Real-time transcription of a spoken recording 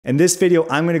In this video,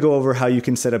 I'm going to go over how you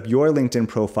can set up your LinkedIn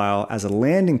profile as a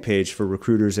landing page for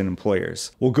recruiters and employers.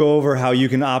 We'll go over how you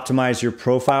can optimize your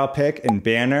profile pic and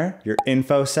banner, your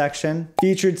info section,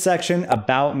 featured section,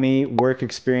 about me, work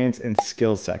experience, and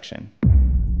skills section.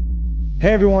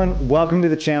 Hey everyone, welcome to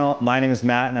the channel. My name is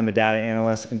Matt and I'm a data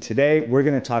analyst, and today we're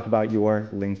going to talk about your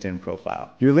LinkedIn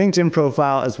profile. Your LinkedIn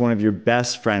profile is one of your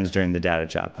best friends during the data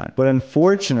job hunt. But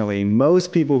unfortunately,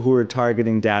 most people who are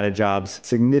targeting data jobs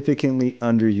significantly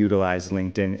underutilize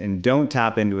LinkedIn and don't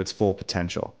tap into its full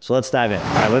potential. So let's dive in.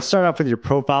 All right, let's start off with your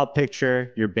profile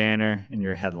picture, your banner, and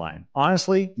your headline.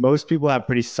 Honestly, most people have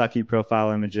pretty sucky profile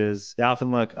images. They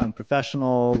often look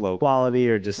unprofessional, low quality,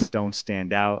 or just don't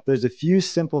stand out. There's a few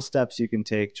simple steps you can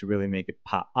take to really make it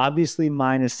pop. Obviously,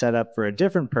 mine is set up for a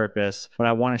different purpose, but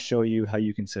I want to show you how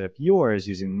you can set up yours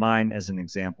using mine as an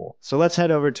example. So let's head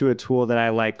over to a tool that I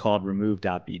like called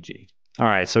remove.bg. All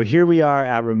right, so here we are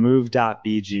at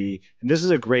remove.bg, and this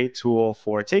is a great tool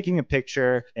for taking a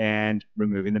picture and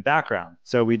removing the background.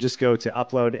 So we just go to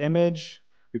upload image,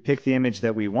 we pick the image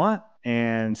that we want,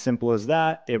 and simple as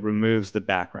that, it removes the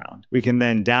background. We can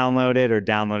then download it or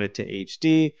download it to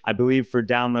HD. I believe for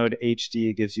download HD,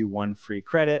 it gives you 1 free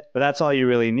credit, but that's all you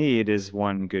really need is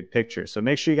 1 good picture. So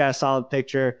make sure you got a solid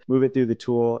picture, move it through the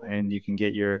tool, and you can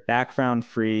get your background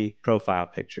free profile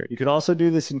picture. You could also do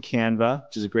this in Canva,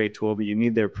 which is a great tool, but you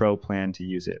need their pro plan to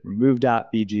use it.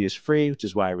 Remove.bg is free, which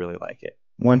is why I really like it.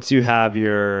 Once you have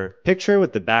your picture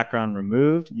with the background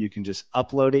removed, you can just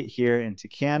upload it here into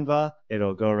Canva.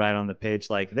 It'll go right on the page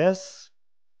like this.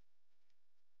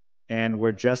 And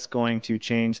we're just going to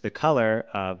change the color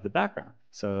of the background.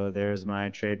 So there's my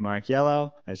trademark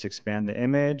yellow. I just expand the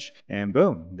image and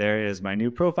boom, there is my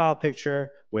new profile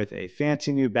picture with a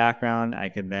fancy new background. I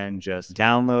can then just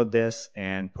download this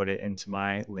and put it into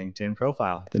my LinkedIn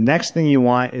profile. The next thing you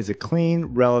want is a clean,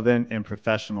 relevant, and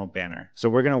professional banner. So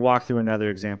we're going to walk through another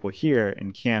example here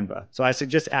in Canva. So I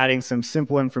suggest adding some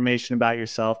simple information about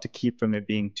yourself to keep from it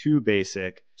being too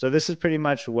basic. So this is pretty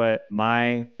much what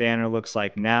my banner looks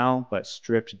like now, but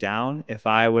stripped down. If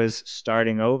I was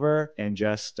starting over and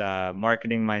just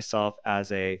marketing myself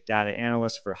as a data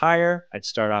analyst for hire, I'd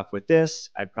start off with this.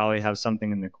 I'd probably have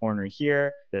something in the corner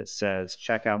here that says,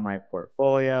 check out my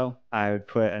portfolio. I would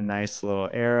put a nice little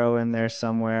arrow in there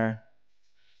somewhere,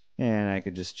 and I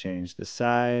could just change the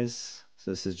size.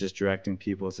 So this is just directing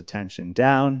people's attention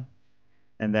down.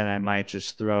 And then I might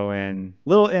just throw in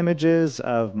little images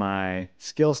of my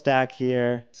skill stack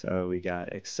here. So we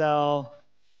got Excel,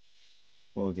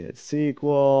 we'll get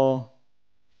SQL,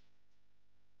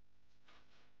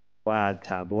 Quad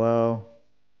Tableau,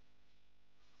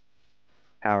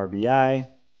 Power BI.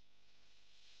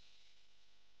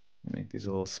 Make these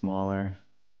a little smaller.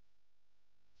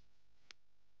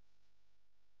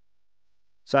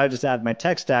 So I just add my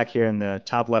tech stack here in the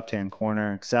top left-hand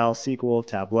corner: Excel, SQL,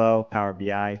 Tableau, Power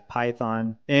BI,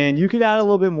 Python. And you could add a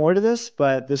little bit more to this,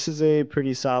 but this is a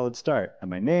pretty solid start. I have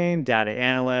my name, data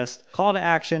analyst, call to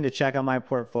action to check out my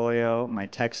portfolio, my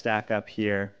tech stack up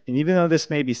here. And even though this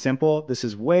may be simple, this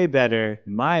is way better,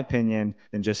 in my opinion,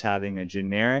 than just having a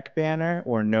generic banner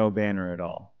or no banner at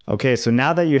all. Okay, so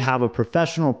now that you have a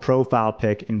professional profile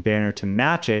pic and banner to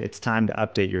match it, it's time to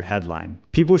update your headline.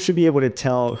 People should be able to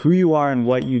tell who you are and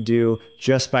what you do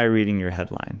just by reading your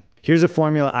headline. Here's a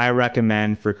formula I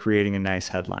recommend for creating a nice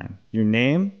headline: your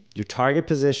name, your target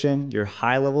position, your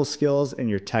high-level skills, and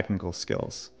your technical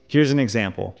skills. Here's an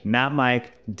example: Matt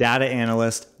Mike, data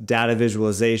analyst, data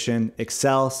visualization,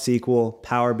 Excel, SQL,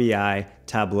 Power BI,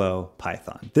 Tableau,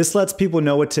 Python. This lets people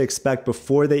know what to expect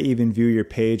before they even view your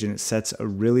page, and it sets a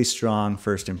really strong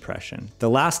first impression. The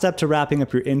last step to wrapping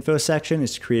up your info section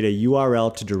is to create a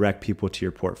URL to direct people to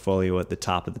your portfolio at the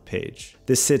top of the page.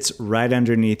 This sits right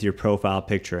underneath your profile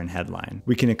picture and headline.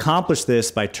 We can accomplish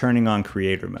this by turning on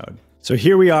creator mode. So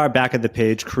here we are back at the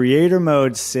page. Creator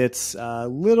mode sits a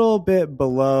little bit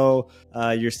below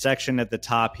your section at the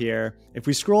top here. If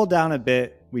we scroll down a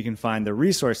bit, we can find the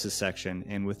resources section,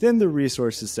 and within the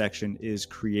resources section is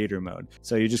creator mode.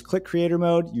 So you just click creator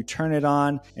mode, you turn it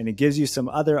on, and it gives you some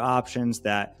other options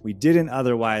that we didn't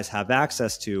otherwise have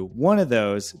access to. One of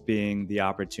those being the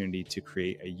opportunity to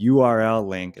create a URL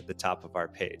link at the top of our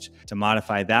page. To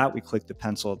modify that, we click the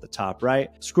pencil at the top right,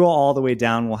 scroll all the way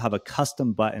down, we'll have a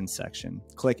custom button section.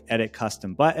 Click edit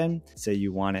custom button, say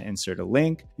you want to insert a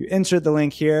link. You insert the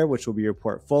link here, which will be your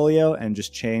portfolio, and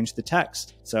just change the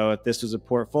text. So if this was a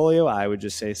portfolio, I would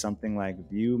just say something like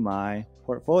view my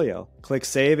portfolio. Click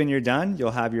save and you're done.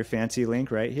 You'll have your fancy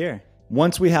link right here.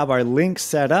 Once we have our link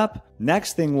set up,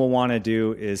 next thing we'll want to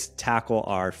do is tackle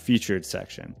our featured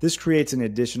section. This creates an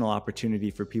additional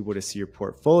opportunity for people to see your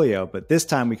portfolio, but this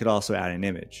time we could also add an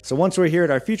image. So once we're here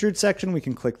at our featured section, we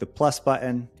can click the plus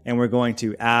button and we're going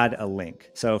to add a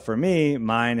link. So for me,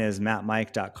 mine is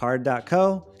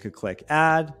mattmike.card.co. You could click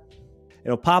add.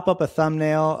 It'll pop up a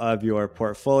thumbnail of your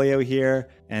portfolio here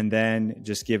and then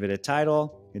just give it a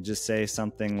title. You just say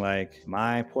something like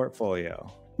my portfolio.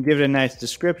 Give it a nice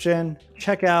description.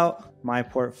 Check out my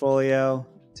portfolio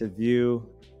to view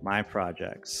my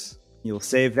projects. You'll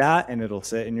save that and it'll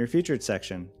sit in your featured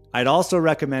section. I'd also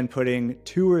recommend putting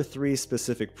 2 or 3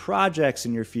 specific projects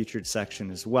in your featured section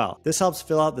as well. This helps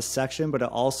fill out the section, but it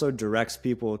also directs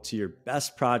people to your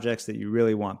best projects that you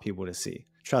really want people to see.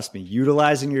 Trust me,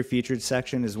 utilizing your featured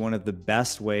section is one of the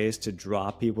best ways to draw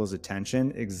people's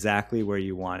attention exactly where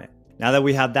you want it. Now that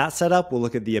we have that set up, we'll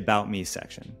look at the About Me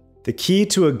section. The key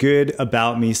to a good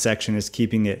About Me section is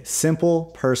keeping it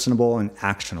simple, personable, and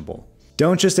actionable.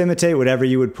 Don't just imitate whatever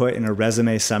you would put in a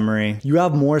resume summary. You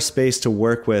have more space to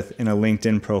work with in a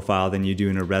LinkedIn profile than you do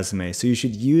in a resume, so you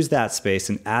should use that space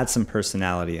and add some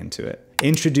personality into it.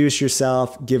 Introduce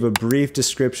yourself, give a brief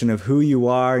description of who you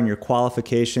are and your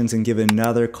qualifications, and give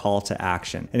another call to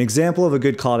action. An example of a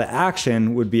good call to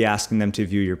action would be asking them to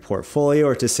view your portfolio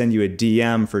or to send you a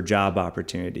DM for job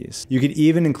opportunities. You could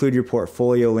even include your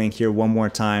portfolio link here one more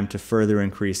time to further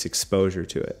increase exposure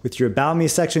to it. With your About Me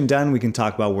section done, we can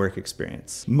talk about work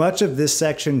experience. Much of this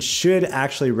section should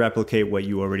actually replicate what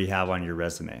you already have on your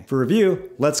resume. For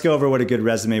review, let's go over what a good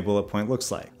resume bullet point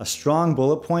looks like. A strong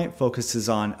bullet point focuses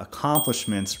on accomplishments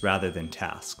rather than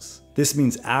tasks. This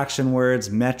means action words,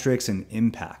 metrics, and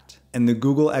impact. And the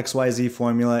Google XYZ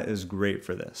formula is great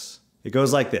for this. It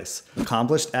goes like this: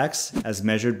 accomplished X as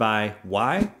measured by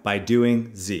Y by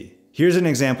doing Z. Here's an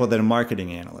example that a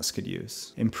marketing analyst could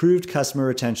use. Improved customer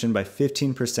retention by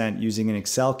 15% using an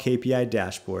Excel KPI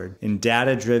dashboard in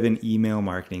data-driven email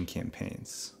marketing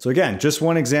campaigns. So again, just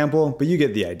one example, but you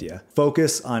get the idea.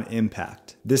 Focus on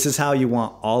impact. This is how you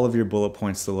want all of your bullet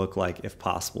points to look like if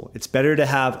possible. It's better to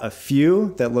have a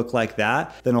few that look like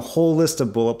that than a whole list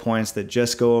of bullet points that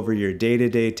just go over your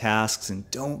day-to-day tasks and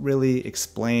don't really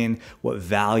explain what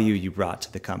value you brought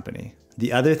to the company.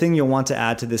 The other thing you'll want to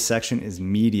add to this section is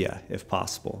media, if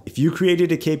possible. If you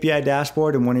created a KPI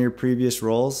dashboard in one of your previous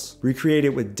roles, recreate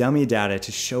it with dummy data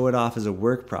to show it off as a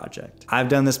work project. I've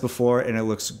done this before and it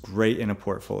looks great in a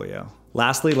portfolio.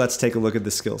 Lastly, let's take a look at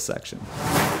the skills section.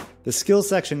 The skills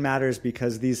section matters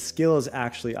because these skills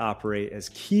actually operate as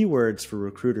keywords for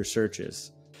recruiter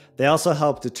searches. They also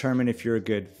help determine if you're a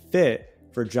good fit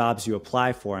for jobs you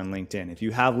apply for on LinkedIn. If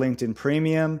you have LinkedIn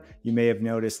Premium, you may have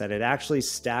noticed that it actually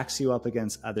stacks you up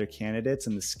against other candidates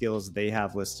and the skills they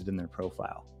have listed in their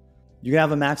profile. You can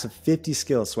have a max of 50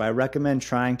 skills, so I recommend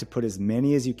trying to put as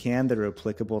many as you can that are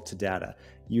applicable to data.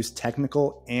 Use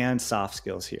technical and soft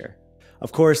skills here.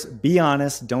 Of course, be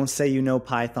honest, don't say you know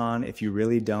Python if you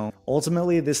really don't.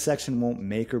 Ultimately, this section won't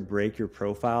make or break your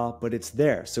profile, but it's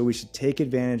there, so we should take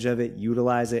advantage of it,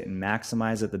 utilize it, and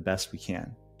maximize it the best we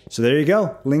can. So there you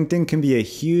go. LinkedIn can be a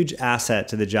huge asset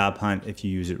to the job hunt if you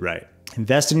use it right.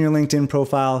 Invest in your LinkedIn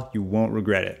profile, you won't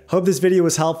regret it. Hope this video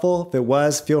was helpful. If it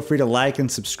was, feel free to like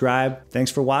and subscribe.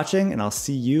 Thanks for watching, and I'll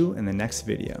see you in the next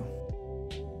video.